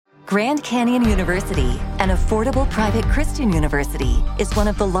Grand Canyon University, an affordable private Christian university, is one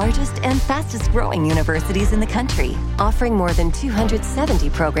of the largest and fastest growing universities in the country, offering more than 270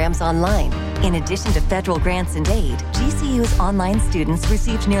 programs online. In addition to federal grants and aid, GCU's online students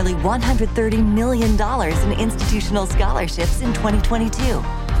received nearly $130 million in institutional scholarships in 2022.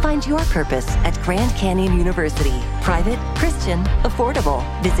 Find your purpose at Grand Canyon University. Private, Christian, affordable.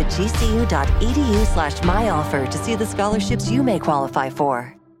 Visit gcu.edu/myoffer to see the scholarships you may qualify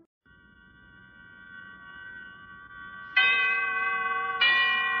for.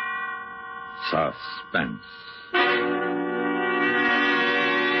 Suspense. And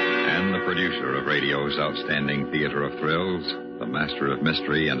the producer of radio's outstanding theater of thrills, the master of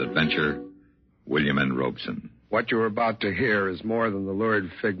mystery and adventure, William N. Robeson. What you're about to hear is more than the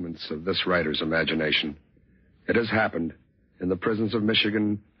lurid figments of this writer's imagination. It has happened in the prisons of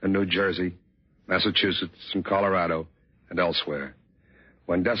Michigan and New Jersey, Massachusetts and Colorado, and elsewhere,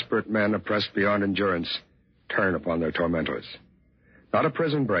 when desperate men oppressed beyond endurance turn upon their tormentors. Not a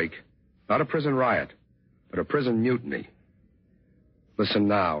prison break, not a prison riot, but a prison mutiny. Listen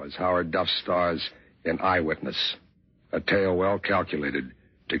now as Howard Duff stars in Eyewitness, a tale well calculated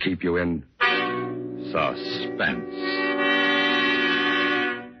to keep you in suspense.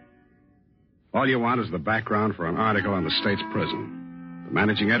 All you want is the background for an article on the state's prison. The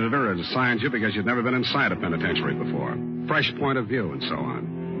managing editor has assigned you because you've never been inside a penitentiary before. Fresh point of view and so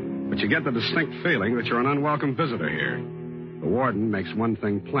on. But you get the distinct feeling that you're an unwelcome visitor here. The warden makes one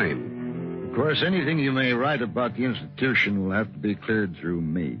thing plain. Of course, anything you may write about the institution will have to be cleared through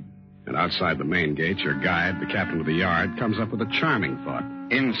me. And outside the main gate, your guide, the captain of the yard, comes up with a charming thought.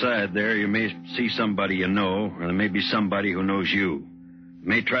 Inside there, you may see somebody you know, or there may be somebody who knows you.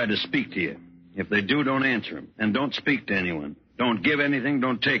 May try to speak to you. If they do, don't answer them. And don't speak to anyone. Don't give anything,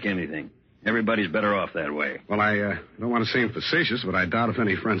 don't take anything. Everybody's better off that way. Well, I don't want to seem facetious, but I doubt if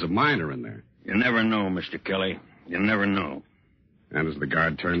any friends of mine are in there. You never know, Mr. Kelly. You never know. And as the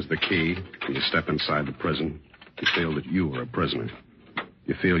guard turns the key and you step inside the prison, you feel that you are a prisoner.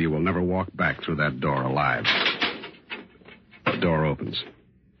 You feel you will never walk back through that door alive. The door opens,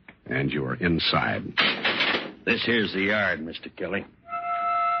 and you are inside. This here's the yard, Mr. Kelly.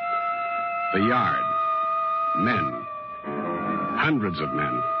 The yard. Men. Hundreds of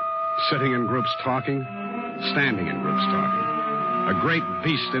men. Sitting in groups talking, standing in groups talking. A great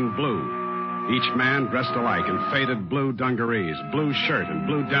beast in blue. Each man dressed alike in faded blue dungarees, blue shirt, and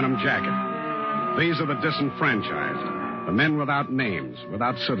blue denim jacket. These are the disenfranchised, the men without names,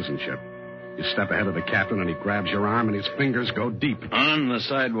 without citizenship. You step ahead of the captain, and he grabs your arm, and his fingers go deep. On the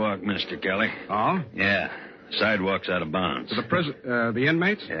sidewalk, Mr. Kelly. Oh? Yeah. Sidewalk's out of bounds. To the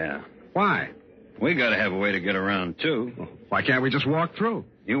inmates? Yeah. Why? We gotta have a way to get around, too. Well, why can't we just walk through?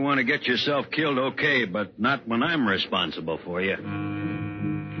 You want to get yourself killed, okay, but not when I'm responsible for you.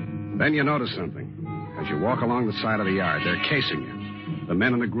 Then you notice something. As you walk along the side of the yard, they're casing you. The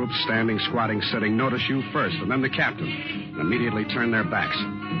men in the group standing, squatting, sitting notice you first, and then the captain, and immediately turn their backs.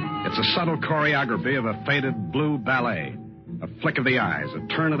 It's a subtle choreography of a faded blue ballet. A flick of the eyes, a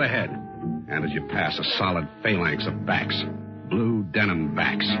turn of the head. And as you pass, a solid phalanx of backs. Blue denim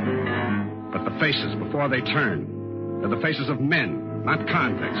backs. But the faces, before they turn, they're the faces of men, not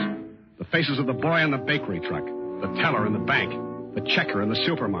convicts. The faces of the boy in the bakery truck, the teller in the bank, the checker in the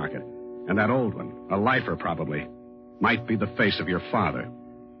supermarket, and that old one, a lifer probably, might be the face of your father.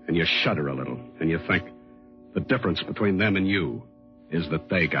 And you shudder a little, and you think, the difference between them and you is that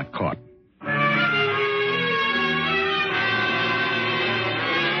they got caught.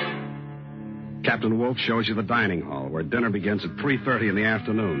 Captain Wolf shows you the dining hall, where dinner begins at 3:30 in the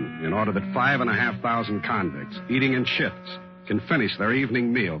afternoon, in order that 5,500 convicts, eating in shifts, can finish their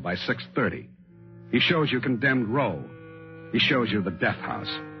evening meal by 6:30. He shows you condemned row. He shows you the death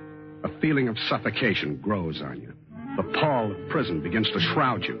house. A feeling of suffocation grows on you. The pall of prison begins to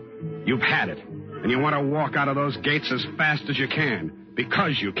shroud you. You've had it, and you want to walk out of those gates as fast as you can,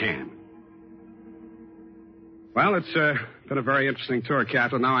 because you can. Well, it's been a very interesting tour,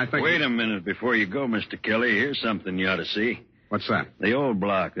 Captain. Now I think... Wait a minute before you go, Mr. Kelly. Here's something you ought to see. What's that? The old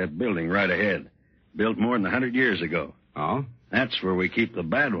block, that building right ahead. Built more than 100 years ago. Oh? That's where we keep the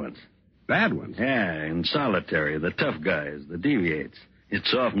bad ones. Bad ones? Yeah, in solitary. The tough guys, the deviates. It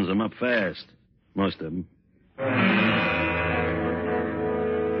softens them up fast. Most of them.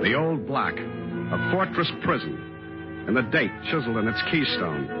 The old block. A fortress prison. And the date chiseled in its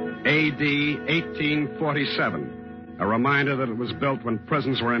keystone. A.D. 1847. A reminder that it was built when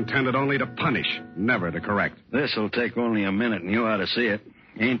prisons were intended only to punish, never to correct. This'll take only a minute, and you ought to see it.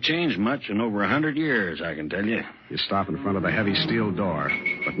 Ain't changed much in over 100 years, I can tell you. You stop in front of the heavy steel door,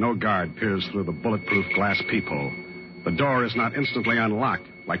 but no guard peers through the bulletproof glass peephole. The door is not instantly unlocked.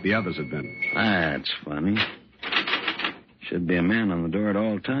 like the others had been. That's funny. Should be a man on the door at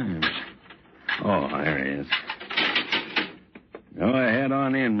all times. Oh, there he is. Go ahead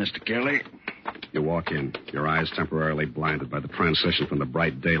on in, Mr. Kelly. You walk in, your eyes temporarily blinded by the transition from the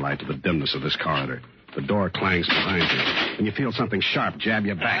bright daylight to the dimness of this corridor. The door clangs behind you, and you feel something sharp jab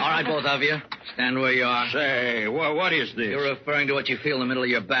your back. All right, both of you. Stand where you are. Say, what is this? You're referring to what you feel in the middle of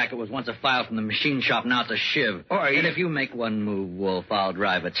your back. It was once a file from the machine shop, now it's a shiv. Oh, and if you make one move, Wolf, I'll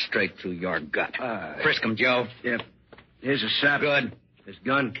drive it straight through your gut. Frisk him, Joe. Yep. Here's a sap. Good. This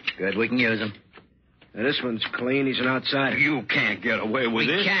gun. Good, we can use him. Now, this one's clean. He's an outsider. You can't get away with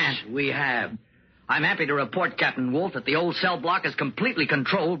this. We can't. We have. I'm happy to report, Captain Wolf, that the old cell block is completely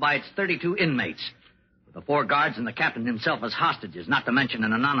controlled by its 32 inmates. The 4 guards and the captain himself as hostages, not to mention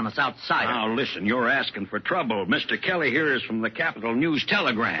an anonymous outsider. Now, listen, you're asking for trouble. Mr. Kelly here is from the Capital News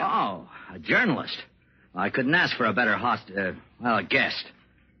Telegram. Oh, a journalist. Well, I couldn't ask for a better guest.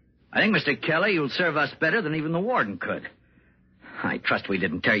 I think, Mr. Kelly, you'll serve us better than even the warden could. I trust we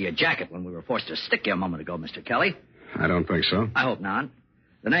didn't tear your jacket when we were forced to stick you a moment ago, Mr. Kelly. I don't think so. I hope not.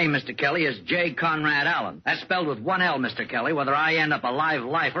 The name, Mr. Kelly, is J. Conrad Allen. That's spelled with 1 L, Mr. Kelly. Whether I end up a live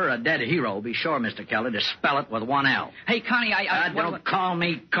lifer or a dead hero, be sure, Mr. Kelly, to spell it with 1 L. Hey, Connie, Don't call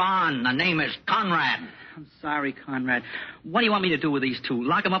me Con. The name is Conrad. I'm sorry, Conrad. What do you want me to do with these 2?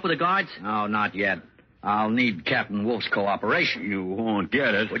 Lock them up with the guards? No, not yet. I'll need Captain Wolf's cooperation. You won't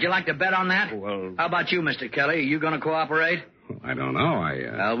get it. Would you like to bet on that? Well... How about you, Mr. Kelly? Are you going to cooperate? I don't know.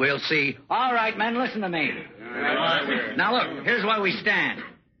 Well, we'll see. All right, men, listen to me. Now, look, here's where we stand.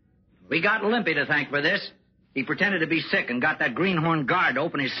 We got Limpy to thank for this. He pretended to be sick and got that greenhorn guard to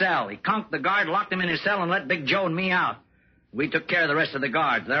open his cell. He conked the guard, locked him in his cell, and let Big Joe and me out. We took care of the rest of the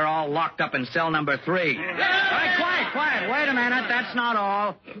guards. They're all locked up in cell number 3. All right, quiet. Wait a minute. That's not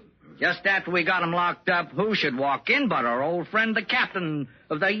all. Just after we got them locked up, who should walk in but our old friend, the captain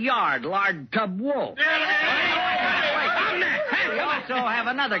of the yard, Lard Tub Wolf. We also have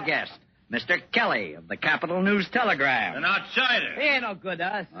another guest. Mr. Kelly of the Capital News Telegram. An outsider. He ain't no good to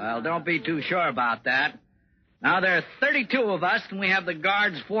us. Well, don't be too sure about that. Now, there are 32 of us, and we have the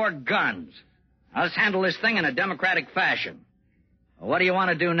guards 4 guns. Now, let's handle this thing in a democratic fashion. Well, what do you want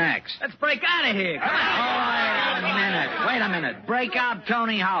to do next? Let's break out of here. Come on. Wait a minute. Break out,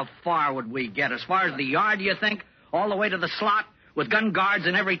 Tony? How far would we get? As far as the yard, do you think? All the way to the slot? With gun guards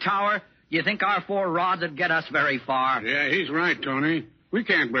in every tower? You think our 4 rods would get us very far? Yeah, he's right, Tony. We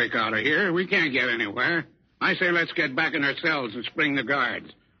can't break out of here. We can't get anywhere. I say let's get back in our cells and spring the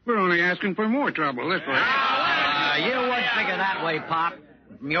guards. We're only asking for more trouble this way. You would figure that way, Pop.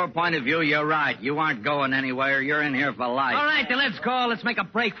 From your point of view, you're right. You aren't going anywhere. You're in here for life. All right, then let's go. Let's make a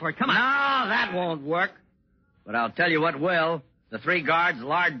break for it. Come on. No, that won't work. But I'll tell you what will. The 3 guards,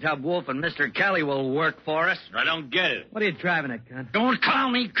 Lard Tub Wolf and Mr. Kelly, will work for us. I don't get it. What are you driving at, Con? Don't call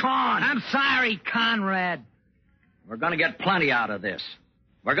me Con. I'm sorry, Conrad. We're going to get plenty out of this.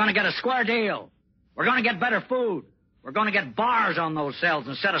 We're going to get a square deal. We're going to get better food. We're going to get bars on those cells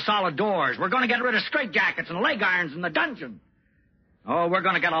instead of solid doors. We're going to get rid of straitjackets and leg irons in the dungeon. Oh, we're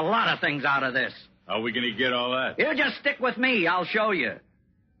going to get a lot of things out of this. How are we going to get all that? You just stick with me. I'll show you.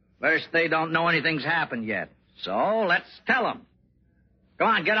 First, they don't know anything's happened yet. So let's tell them. Go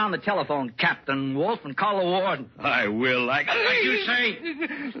on, get on the telephone, Captain Wolf, and call the warden. I will. What'd you say?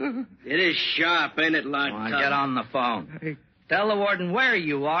 It is sharp, ain't it, Lard? Come on, get on the phone. Tell the warden where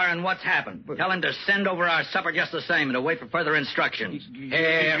you are and what's happened. Tell him to send over our supper just the same and to wait for further instructions.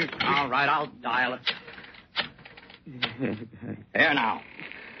 Here. All right, I'll dial it. Here now.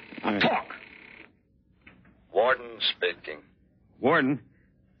 Talk. Warden speaking. Warden,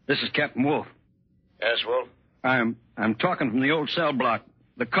 this is Captain Wolf. Yes, Wolf? I'm talking from the old cell block.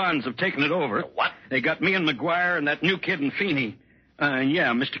 The Cons have taken it over. What? They got me and McGuire and that new kid and Feeney.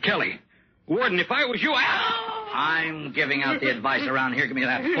 Yeah, Mr. Kelly. Warden, if I was you, I'm giving out the advice around here. Give me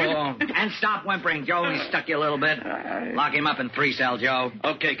that phone. And stop whimpering, Joe. He stuck you a little bit. Lock him up in 3 cell, Joe.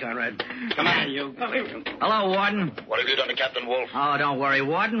 Okay, Conrad. Come on, you. Hello, Warden. What have you done to Captain Wolf? Oh, don't worry,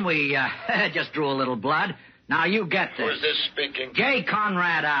 Warden. We just drew a little blood. Now, you get this. Who is this speaking? J.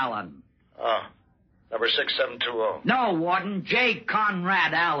 Conrad Allen. Oh, number 6720. No, Warden. J.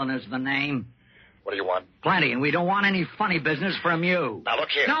 Conrad Allen is the name. What do you want? Plenty, and we don't want any funny business from you. Now, look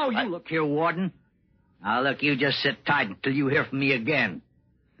here. No, you look here, Warden. Now, look, you just sit tight until you hear from me again.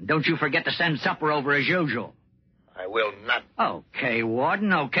 And don't you forget to send supper over as usual. I will not. Okay,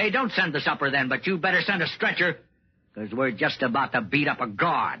 Warden, okay. Don't send the supper then, but you better send a stretcher, because we're just about to beat up a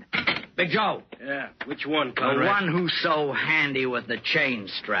guard. Big Joe. Yeah, which one, The Conrad? one who's so handy with the chain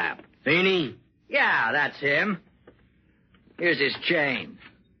strap. Feeney? Yeah, that's him. Here's his chain.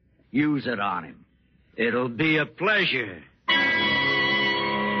 Use it on him. It'll be a pleasure.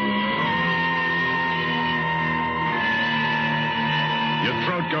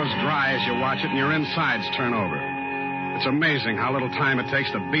 goes dry as you watch it and your insides turn over. It's amazing how little time it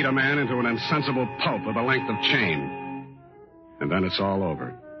takes to beat a man into an insensible pulp of the length of chain. And then it's all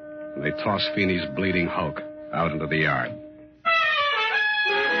over. And they toss Feeney's bleeding hulk out into the yard.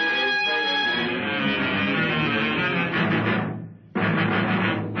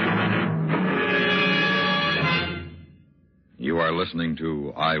 You are listening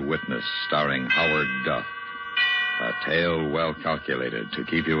to Eyewitness, starring Howard Duff. A tale well calculated to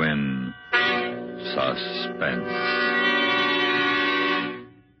keep you in suspense.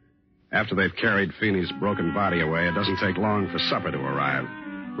 After they've carried Feeney's broken body away, it doesn't take long for supper to arrive.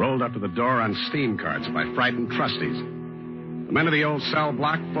 Rolled up to the door on steam carts by frightened trustees. The men of the old cell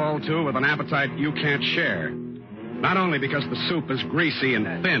block fall to with an appetite you can't share. Not only because the soup is greasy and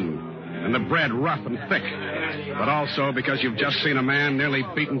thin, and the bread rough and thick, but also because you've just seen a man nearly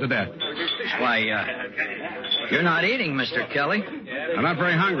beaten to death. Why, you're not eating, Mr. Kelly. I'm not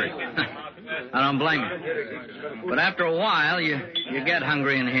very hungry. I don't blame you. But after a while, you get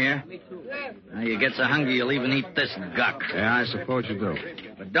hungry in here. You get so hungry you'll even eat this guck. Yeah, I suppose you do.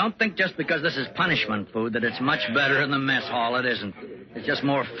 But don't think just because this is punishment food that it's much better in the mess hall. It isn't. It's just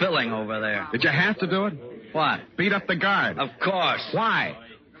more filling over there. Did you have to do it? What? Beat up the guard. Of course. Why?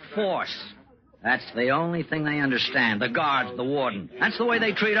 Force. That's the only thing they understand. The guards, the warden. That's the way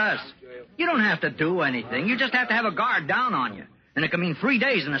they treat us. You don't have to do anything. You just have to have a guard down on you. And it can mean 3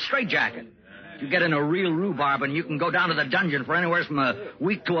 days in a straitjacket. You get in a real rhubarb and you can go down to the dungeon for anywhere from a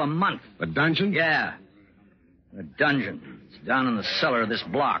week to a month. The dungeon? Yeah. The dungeon. It's down in the cellar of this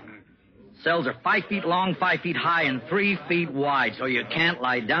block. Cells are 5 feet long, 5 feet high, and 3 feet wide. So you can't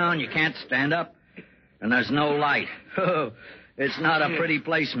lie down, you can't stand up, and there's no light. It's not a pretty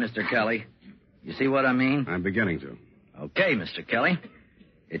place, Mr. Kelly. You see what I mean? I'm beginning to. Okay, Mr. Kelly.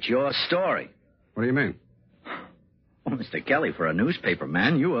 It's your story. What do you mean? Oh, Mr. Kelly, for a newspaper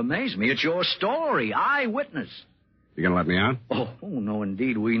man, you amaze me. It's your story. Eyewitness. You gonna let me out? Oh, no,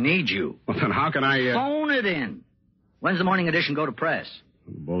 indeed. We need you. Well, then how can I... Phone it in. When's the morning edition go to press?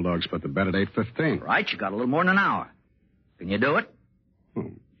 The Bulldogs put the bed at 8:15. Right, you got a little more than an hour. Can you do it?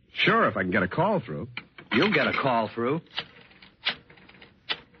 Oh, sure, if I can get a call through. You'll get a call through.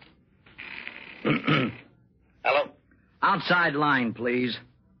 Hello? Outside line, please.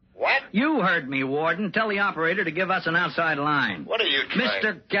 What? You heard me, Warden. Tell the operator to give us an outside line. What are you trying...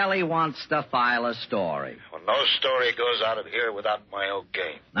 Mr. Kelly wants to file a story. Well, no story goes out of here without my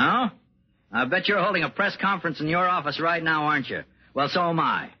okay. No? I bet you're holding a press conference in your office right now, aren't you? Well, so am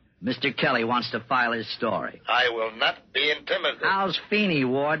I. Mr. Kelly wants to file his story. I will not be intimidated. How's Feeney,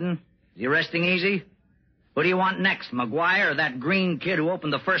 Warden? Is he resting easy? Who do you want next, McGuire or that green kid who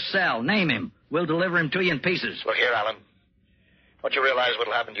opened the first cell? Name him. We'll deliver him to you in pieces. Look here, Alan. Don't you realize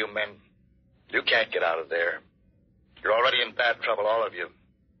what'll happen to you men? You can't get out of there. You're already in bad trouble, all of you.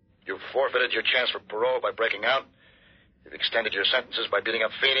 You've forfeited your chance for parole by breaking out. You've extended your sentences by beating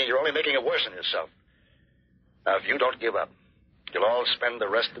up Feeney. You're only making it worse on yourself. Now, if you don't give up, you'll all spend the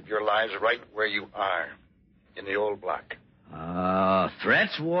rest of your lives right where you are, in the old block.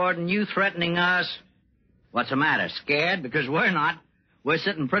 Threats, Warden? You threatening us? What's the matter? Scared? Because we're not. We're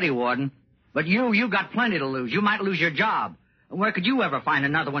sitting pretty, Warden. But you got plenty to lose. You might lose your job. And where could you ever find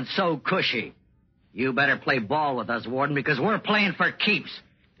another one so cushy? You better play ball with us, Warden, because we're playing for keeps.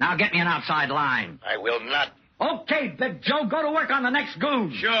 Now get me an outside line. I will not. Okay, Big Joe, go to work on the next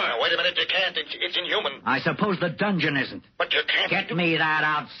goon. Sure. Now, wait a minute, you can't. It's inhuman. I suppose the dungeon isn't. But you can't. Get me that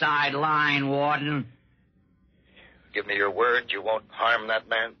outside line, Warden. Give me your word you won't harm that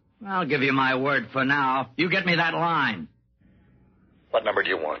man. I'll give you my word for now. You get me that line. What number do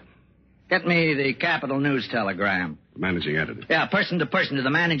you want? Get me the Capital News telegram. Managing editor. Yeah, person to the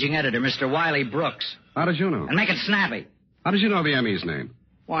managing editor, Mr. Wiley Brooks. How did you know? And make it snappy. How did you know the ME's name?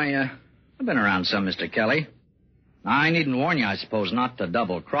 Why, I've been around some, Mr. Kelly. I needn't warn you, I suppose, not to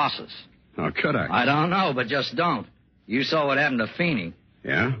double cross us. Oh, could I? I don't know, but just don't. You saw what happened to Feeney.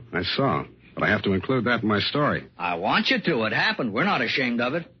 Yeah, I saw. But I have to include that in my story. I want you to. It happened. We're not ashamed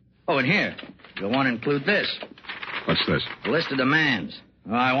of it. Oh, and here, you'll want to include this. What's this? A list of demands.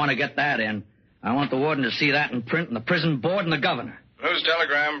 Oh, I want to get that in. I want the warden to see that in print in the prison board and the governor. News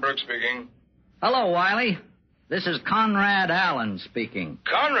telegram, Brooks speaking. Hello, Wiley. This is Conrad Allen speaking.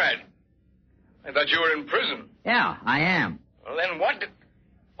 Conrad? I thought you were in prison. Yeah, I am. Well, then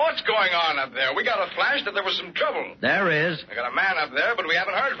what's going on up there? We got a flash that there was some trouble. There is. I got a man up there, but we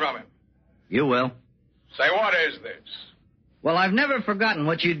haven't heard from him. You will. Say, what is this? Well, I've never forgotten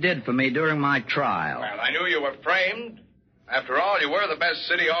what you did for me during my trial. Well, I knew you were framed. After all, you were the best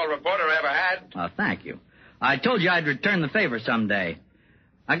City Hall reporter I ever had. Oh, thank you. I told you I'd return the favor someday.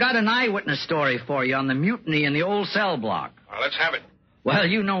 I got an eyewitness story for you on the mutiny in the old cell block. Well, let's have it. Well,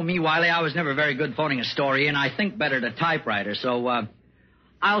 you know me, Wiley. I was never very good phoning a story in. I think better to typewriter, so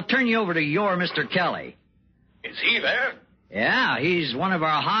I'll turn you over to your Mr. Kelly. Is he there? Yeah, he's one of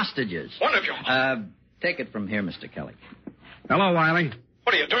our hostages. One of your... Take it from here, Mr. Kelly. Hello, Wiley.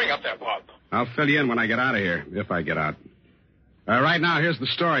 What are you doing up there, Bob? I'll fill you in when I get out of here, if I get out. Right now, here's the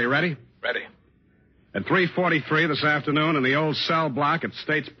story. Ready? Ready. At 3:43 this afternoon in the old cell block at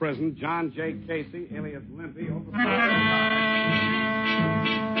State's Prison, John J. Casey, alias Limpy, You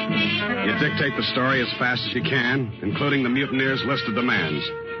dictate the story as fast as you can, including the mutineers' list of demands.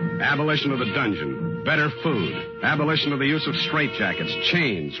 Abolition of the dungeon, better food, abolition of the use of straitjackets,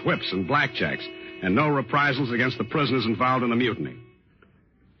 chains, whips, and blackjacks, and no reprisals against the prisoners involved in the mutiny.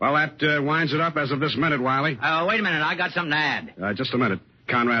 Well, that winds it up as of this minute, Wiley. Wait a minute. I got something to add. Just a minute.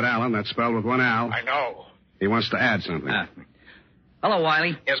 Conrad Allen, that's spelled with one L. I know. He wants to add something. Hello,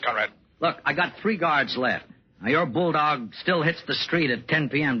 Wiley. Yes, Conrad. Look, I got 3 guards left. Now, your bulldog still hits the street at 10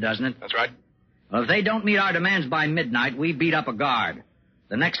 p.m., doesn't it? That's right. Well, if they don't meet our demands by midnight, we beat up a guard.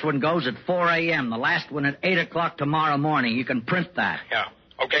 The next one goes at 4 a.m., the last one at 8 o'clock tomorrow morning. You can print that. Yeah.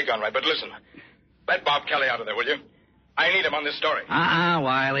 Okay, Conrad, but listen. Let Bob Kelly out of there, will you? I need him on this story.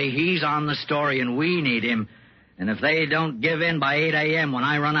 Wiley. He's on the story, and we need him. And if they don't give in by 8 a.m. when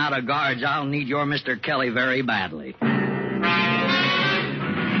I run out of guards, I'll need your Mr. Kelly very badly.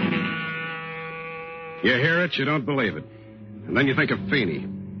 You hear it, you don't believe it. And then you think of Feeney.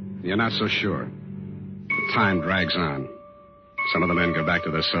 You're not so sure. The time drags on. Some of the men go back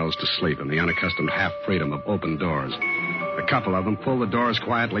to their cells to sleep in the unaccustomed half-freedom of open doors. A couple of them pull the doors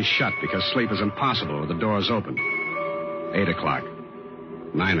quietly shut because sleep is impossible with the doors open. 8 o'clock.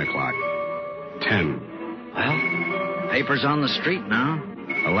 9 o'clock. 10. Well, paper's on the street now.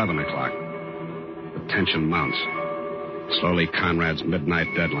 11 o'clock. The tension mounts. Slowly, Conrad's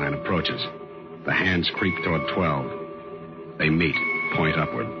midnight deadline approaches. The hands creep toward 12. They meet, point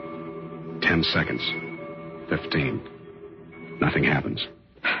upward. 10 seconds. 15. Nothing happens.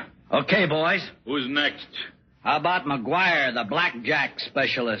 Okay, boys. Who's next? How about McGuire, the blackjack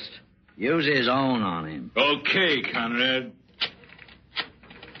specialist? Use his own on him. Okay, Conrad.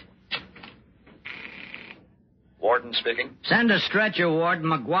 Warden speaking. Send a stretcher, Warden.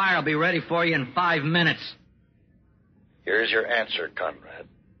 McGuire will be ready for you in 5 minutes. Here's your answer, Conrad.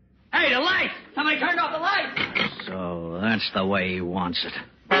 Hey, the lights! Somebody turned off the lights! So that's the way he wants it.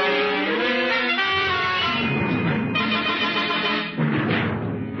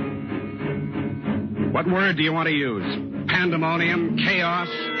 What word do you want to use? Pandemonium, chaos,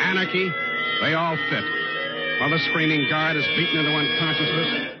 anarchy? They all fit. While the screaming guard is beaten into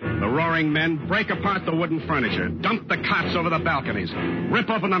unconsciousness, the roaring men break apart the wooden furniture, dump the cots over the balconies, rip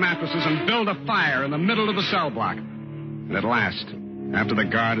open the mattresses, and build a fire in the middle of the cell block. And at last, after the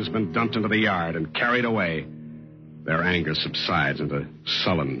guard has been dumped into the yard and carried away, their anger subsides into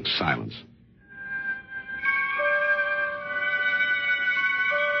sullen silence.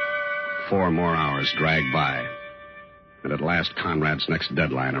 Four more hours drag by, and at last Conrad's next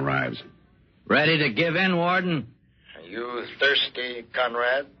deadline arrives. Ready to give in, Warden? Are you thirsty,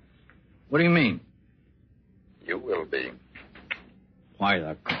 Conrad? What do you mean? You will be. Why,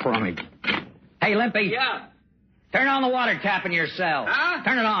 the crummy... Hey, Limpy. Yeah? Turn on the water tap in your cell. Huh?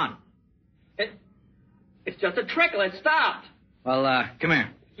 Turn it on. It's just a trickle. It stopped. Well, come here.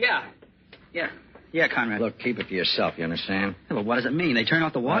 Yeah, Conrad. Look, keep it to yourself, you understand? Yeah, but what does it mean? They turn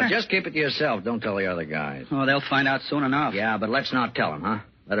off the water? Well, just keep it to yourself. Don't tell the other guys. Oh, they'll find out soon enough. Yeah, but let's not tell them, huh?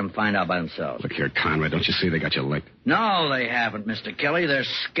 Let them find out by themselves. Look here, Conrad, don't you see they got you licked? No, they haven't, Mr. Kelly. They're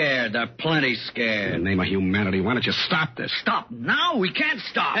scared. They're plenty scared. In the name of humanity, why don't you stop this? Stop now? We can't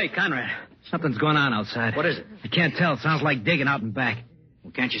stop. Hey, Conrad, something's going on outside. What is it? I can't tell. It sounds like digging out and back.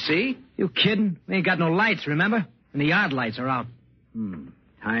 Well, can't you see? You kidding? We ain't got no lights, remember? And the yard lights are out.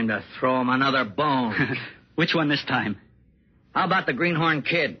 Time to throw him another bone. Which one this time? How about the Greenhorn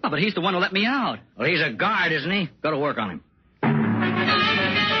Kid? Oh, but he's the one who let me out. Well, he's a guard, isn't he? Go to work on him.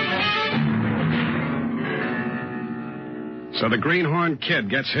 So the Greenhorn Kid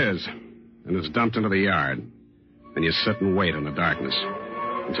gets his and is dumped into the yard. And you sit and wait in the darkness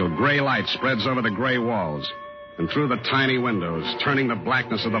until gray light spreads over the gray walls and through the tiny windows, turning the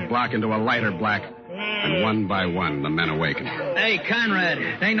blackness of the block into a lighter black. And one by one, the men awaken. Hey, Conrad,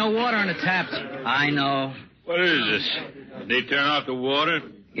 there ain't no water on the taps. I know. What is this? Did they turn off the water?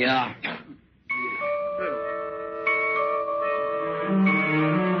 Yeah.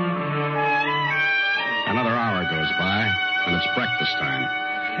 Another hour goes by, and it's breakfast time.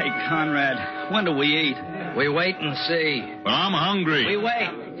 Hey, Conrad, when do we eat? We wait and see. Well, I'm hungry. We wait.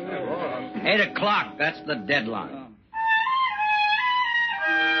 8 o'clock, that's the deadline.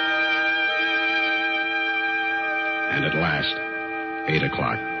 And at last, 8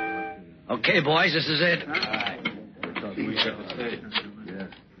 o'clock. Okay, boys, this is it.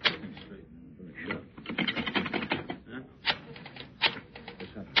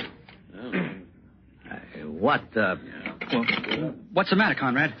 What the... What's the matter,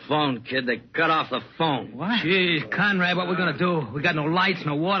 Conrad? Phone, kid. They cut off the phone. What? Gee, Conrad, what we gonna do? We got no lights,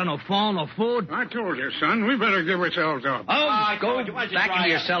 no water, no phone, no food. I told you, son, we better give ourselves up. Oh, go back into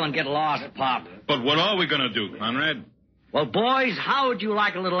your cell and get lost, Pop. But what are we going to do, Conrad? Well, boys, how would you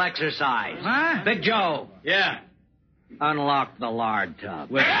like a little exercise? Huh? Big Joe. Yeah. Unlock the lard tub.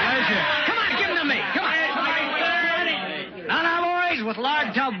 With pleasure. Come on, give it to me. Come on. Now, boys, with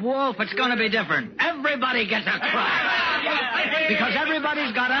Lard Tub Wolf, it's going to be different. Everybody gets a crack. Because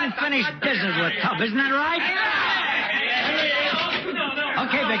everybody's got unfinished business with Tub, isn't that right?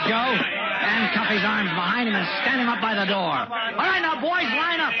 Okay, Big Joe. Handcuff his arms behind him and stand him up by the door. All right, now, boys,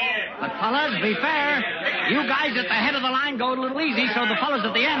 line up. But, fellas, be fair. You guys at the head of the line go a little easy so the fellas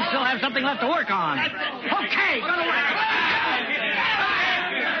at the end still have something left to work on. Okay, go to work.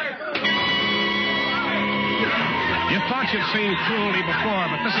 You thought you'd seen cruelty before,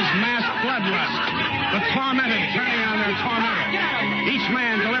 but this is mass bloodlust. The tormented turning on their tormentor. Each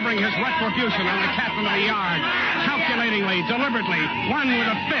man delivering his retribution on the captain of the yard. Calculatingly, deliberately, one with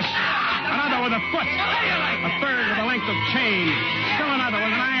a fist, another with a foot, a third with a length of chain, still another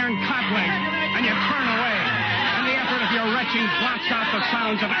with an iron codleg, and you turn away. And the effort of your retching blots out the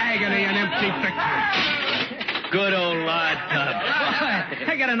sounds of agony and empty victory. Good old Lard Tub.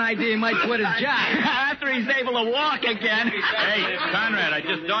 I got an idea he might quit his job. After he's able to walk again. Hey, Conrad, I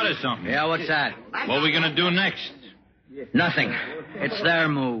just thought of something. Yeah, what's that? What are we going to do next? Nothing. It's their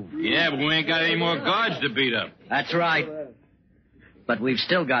move. Yeah, but we ain't got any more guards to beat up. That's right. But we've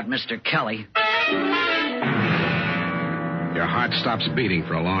still got Mr. Kelly. Your heart stops beating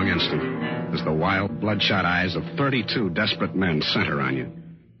for a long instant as the wild, bloodshot eyes of 32 desperate men center on you.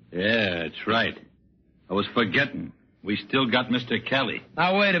 Yeah, that's right. I was forgetting. We still got Mr. Kelly.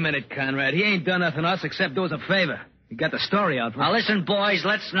 Now, wait a minute, Conrad. He ain't done nothing to us except do us a favor. He got the story out for us. Now, listen, boys,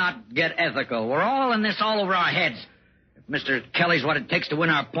 let's not get ethical. We're all in this all over our heads. If Mr. Kelly's what it takes to win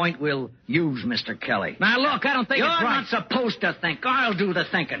our point, we'll use Mr. Kelly. Now, look, I don't think You're it's right. not supposed to think. I'll do the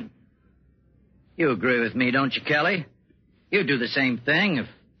thinking. You agree with me, don't you, Kelly? You'd do the same thing if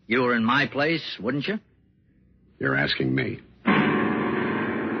you were in my place, wouldn't you? You're asking me.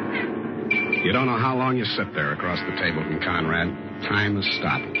 You don't know how long you sit there across the table from Conrad. Time has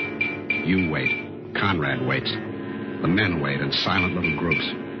stopped. You wait. Conrad waits. The men wait in silent little groups.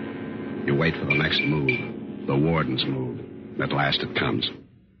 You wait for the next move, the warden's move. At last it comes.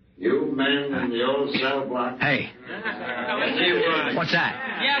 You men in the old cell block. Hey. What's that?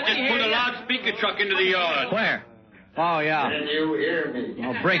 Yeah, just put a loudspeaker truck into the yard. Where? Oh, yeah. Can you hear me?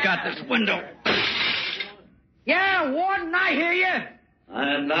 I'll break out this window. Yeah, Warden, I hear you.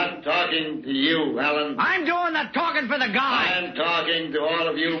 I am not talking to you, Alan. I'm doing the talking for the guy. I'm talking to all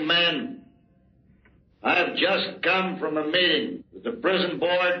of you men. I've just come from a meeting with the prison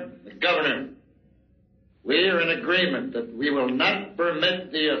board, the governor. We are in agreement that we will not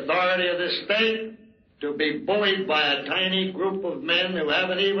permit the authority of this state to be bullied by a tiny group of men who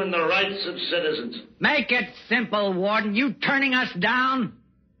haven't even the rights of citizens. Make it simple, Warden. You turning us down?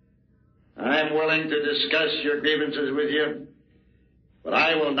 I'm willing to discuss your grievances with you, but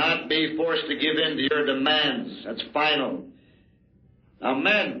I will not be forced to give in to your demands. That's final. Now,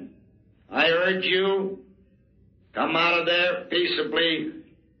 men, I urge you, come out of there peaceably,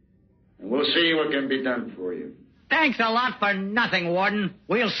 and we'll see what can be done for you. Thanks a lot for nothing, Warden.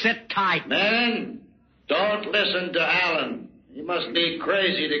 We'll sit tight. Men, don't listen to Alan. He must be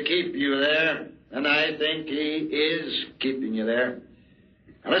crazy to keep you there, and I think he is keeping you there.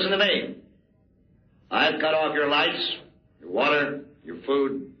 Now, listen to me. I've cut off your lights, your water, your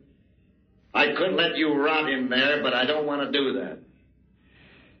food. I could let you rot in there, but I don't want to do that.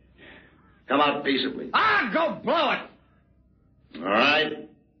 Come out peaceably. Ah, go blow it. All right.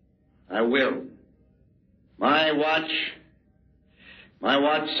 I will. My watch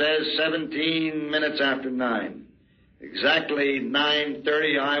says 17 minutes after 9. Exactly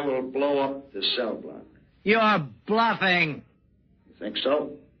 9:30, I will blow up the cell block. You're bluffing. You think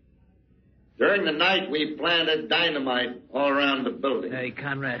so? During the night, we planted dynamite all around the building. Hey,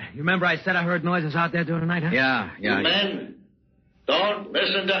 Conrad, you remember I said I heard noises out there during the night, huh? Yeah. You men, don't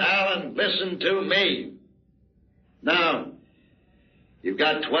listen to Alan. Listen to me. Now, you've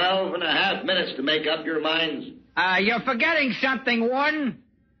got 12 and a half minutes to make up your minds. You're forgetting something, Warden.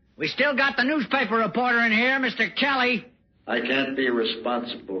 We still got the newspaper reporter in here, Mr. Kelly. I can't be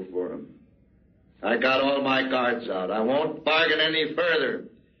responsible for him. I got all my cards out. I won't bargain any further.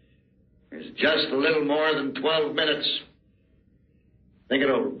 There's just a little more than 12 minutes. Think it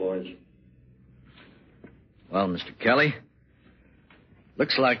over, boys. Well, Mr. Kelly,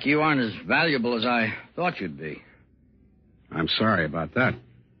 looks like you aren't as valuable as I thought you'd be. I'm sorry about that.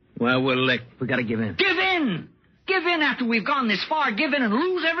 Well, we're licked. We gotta give in. Give in! Give in after we've gone this far? Give in and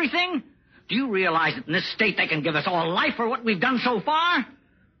lose everything? Do you realize that in this state they can give us all life for what we've done so far?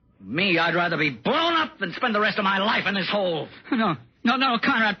 Me, I'd rather be blown up than spend the rest of my life in this hole. No,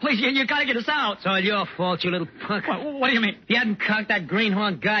 Conrad, please, you gotta get us out. It's all your fault, you little punk. What do you mean? If you hadn't conked that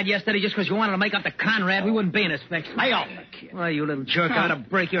greenhorn guard yesterday just because you wanted to make up to Conrad, we wouldn't be in this fix. Lay off the kid. Why, you little jerk, I ought to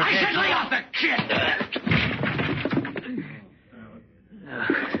break your head. I said lay off the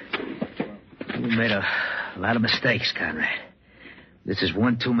kid! You made a lot of mistakes, Conrad. This is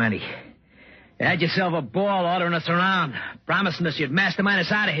one too many. You had yourself a ball ordering us around, promising us you'd mastermind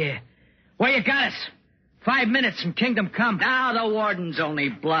us out of here. Where you got us? 5 minutes from Kingdom Come. Now the warden's only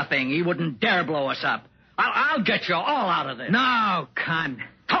bluffing. He wouldn't dare blow us up. I'll get you all out of this. No, Con.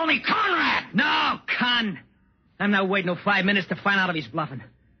 Call me Conrad! No, Con. I'm not waiting no 5 minutes to find out if he's bluffing.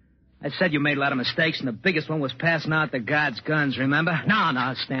 I said you made a lot of mistakes, and the biggest one was passing out the guards' guns, remember?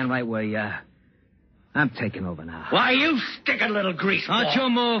 No, stand right where you are. I'm taking over now. Why, you stick a little grease ball. Don't you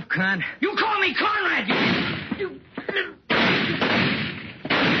move, Con. You call me Conrad, you...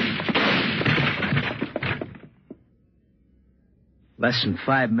 Less than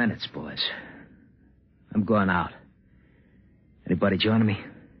 5 minutes, boys. I'm going out. Anybody joining me?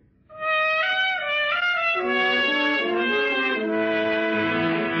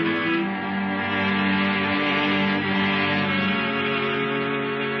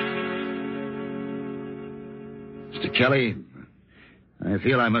 Mr. Kelly, I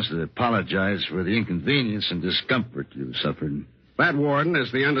feel I must apologize for the inconvenience and discomfort you suffered. That, Warden,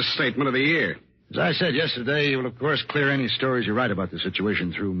 is the understatement of the year. As I said yesterday, you will, of course, clear any stories you write about the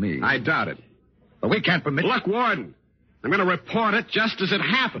situation through me. I doubt it. But we can't permit... Look, Warden, I'm going to report it just as it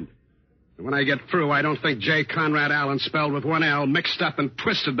happened. And when I get through, I don't think J. Conrad Allen, spelled with one L, mixed up and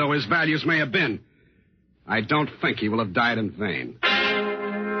twisted though his values may have been, I don't think he will have died in vain.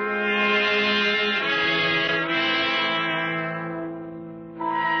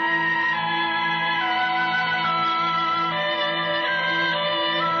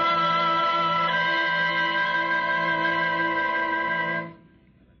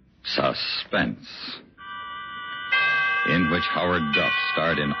 Suspense, in which Howard Duff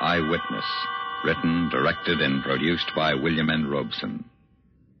starred in Eyewitness, written, directed, and produced by William N. Robeson.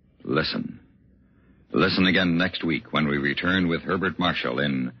 Listen. Listen again next week when we return with Herbert Marshall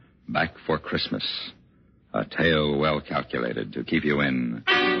in Back for Christmas, a tale well calculated to keep you in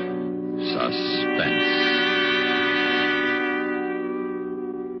suspense.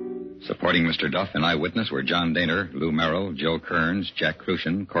 Supporting Mr. Duff in Eyewitness were John Daner, Lou Merrill, Joe Kearns, Jack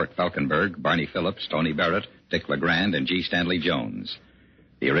Crucian, Court Falkenberg, Barney Phillips, Tony Barrett, Dick LeGrand, and G. Stanley Jones.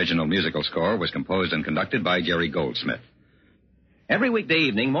 The original musical score was composed and conducted by Jerry Goldsmith. Every weekday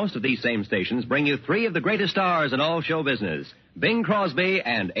evening, most of these same stations bring you three of the greatest stars in all show business, Bing Crosby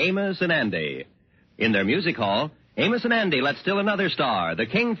and Amos and Andy. In their music hall, Amos and Andy let still another star, the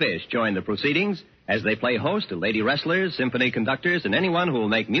Kingfish, join the proceedings as they play host to lady wrestlers, symphony conductors, and anyone who will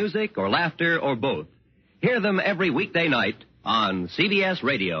make music or laughter or both. Hear them every weekday night on CBS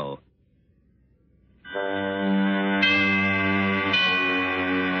Radio.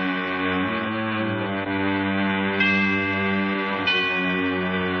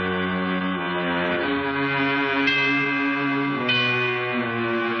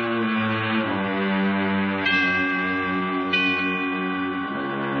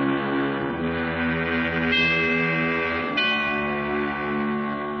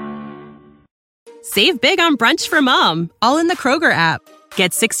 Save big on brunch for mom, all in the Kroger app.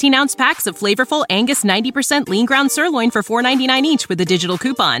 Get 16-ounce packs of flavorful Angus 90% lean ground sirloin for $4.99 each with a digital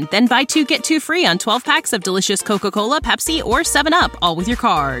coupon. Then buy 2, get 2 free on 12 packs of delicious Coca-Cola, Pepsi, or 7-Up, all with your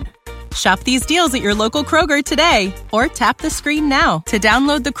card. Shop these deals at your local Kroger today, or tap the screen now to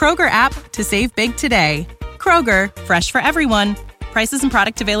download the Kroger app to save big today. Kroger, fresh for everyone. Prices and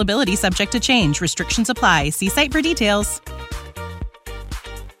product availability subject to change. Restrictions apply. See site for details.